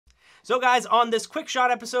So guys, on this quick shot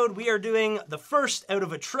episode, we are doing the first out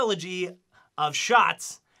of a trilogy of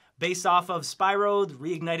shots based off of Spyro the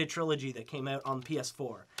Reignited Trilogy that came out on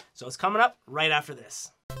PS4. So it's coming up right after this.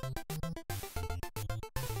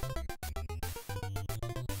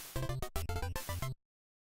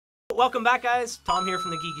 Welcome back, guys. Tom here from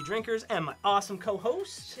the Geeky Drinkers and my awesome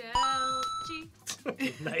co-host, Shelle.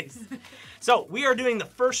 Nice. So we are doing the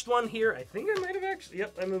first one here. I think I might have actually.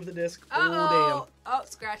 Yep, I moved the disc. Oh damn. Oh,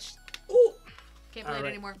 scratched. Ooh. Can't play it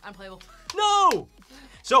anymore. Unplayable. No!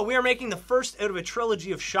 So we are making the first out of a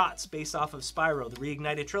trilogy of shots based off of Spyro, the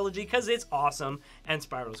Reignited Trilogy, because it's awesome and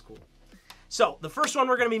Spyro's cool. So the first one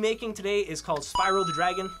we're going to be making today is called Spyro the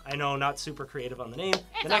Dragon. I know, not super creative on the name.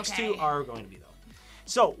 The next two are going to be though.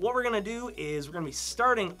 So what we're going to do is we're going to be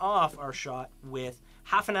starting off our shot with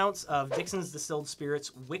half an ounce of Dixon's Distilled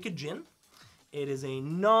Spirits Wicked Gin. It is a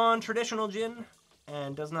non-traditional gin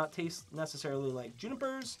and does not taste necessarily like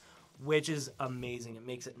junipers, which is amazing. It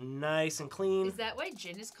makes it nice and clean. Is that why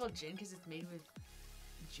gin is called gin? Because it's made with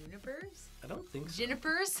junipers? I don't think so.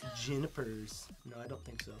 Junipers? Junipers. No, I don't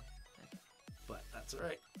think so. But that's all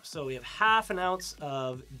right. So we have half an ounce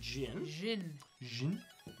of gin. Gin.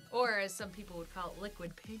 Or as some people would call it,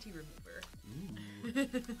 liquid panty remover.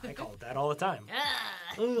 Ooh. I call it that all the time.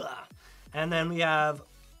 Ah. And then we have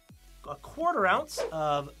a 1/4 ounce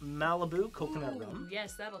of Malibu Coconut Rum.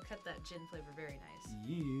 Yes, that'll cut that gin flavor very nice.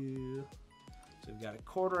 Yeah. So we've got a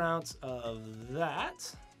 1/4 ounce of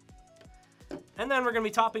that. And then we're going to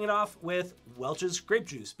be topping it off with Welch's grape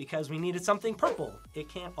juice because we needed something purple. It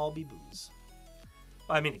can't all be booze.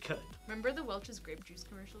 Well, I mean, it could. Remember the Welch's grape juice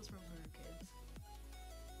commercials from when we were kids?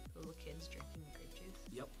 The little kids drinking grape juice?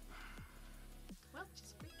 Yep.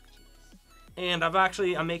 Welch's grape juice. And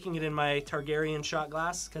I'm making it in my Targaryen shot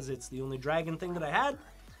glass because it's the only dragon thing that I had.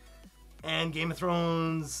 And Game of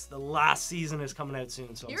Thrones, the last season is coming out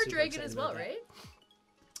soon, so You're a dragon as well, right?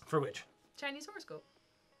 For which? Chinese horoscope.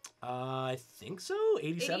 I think so.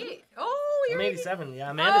 87. 88. Oh, you're 87.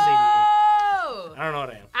 Yeah, Amanda's 88. Oh! I don't know what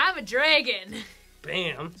I am. I'm a dragon.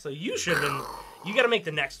 Bam. So you should have been. You got to make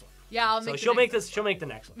the next one. Yeah, I'll make. So she'll make this. She'll make the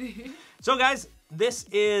next one. So guys, this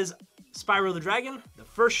is Spyro the Dragon, the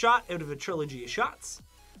first shot out of a trilogy of shots,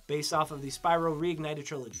 based off of the Spyro Reignited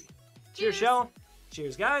Trilogy. Cheers, Shelle.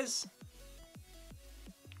 Cheers, guys.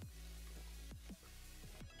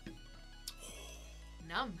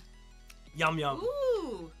 Numb. Yum yum.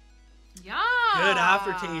 Ooh. Yum. Good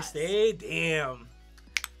aftertaste, eh? Damn.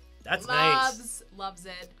 That's nice. Loves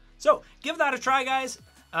it. So give that a try, guys.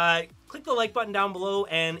 Click the like button down below,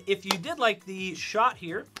 and if you did like the shot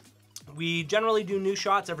here, we generally do new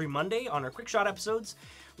shots every Monday on our quick shot episodes.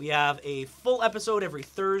 We have a full episode every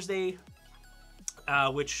Thursday,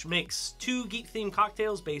 which makes 2 geek-themed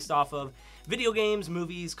cocktails based off of video games,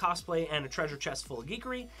 movies, cosplay, and a treasure chest full of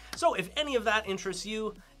geekery. So if any of that interests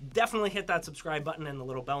you, definitely hit that subscribe button and the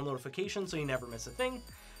little bell notification so you never miss a thing.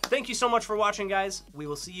 Thank you so much for watching, guys. We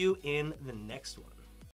will see you in the next one.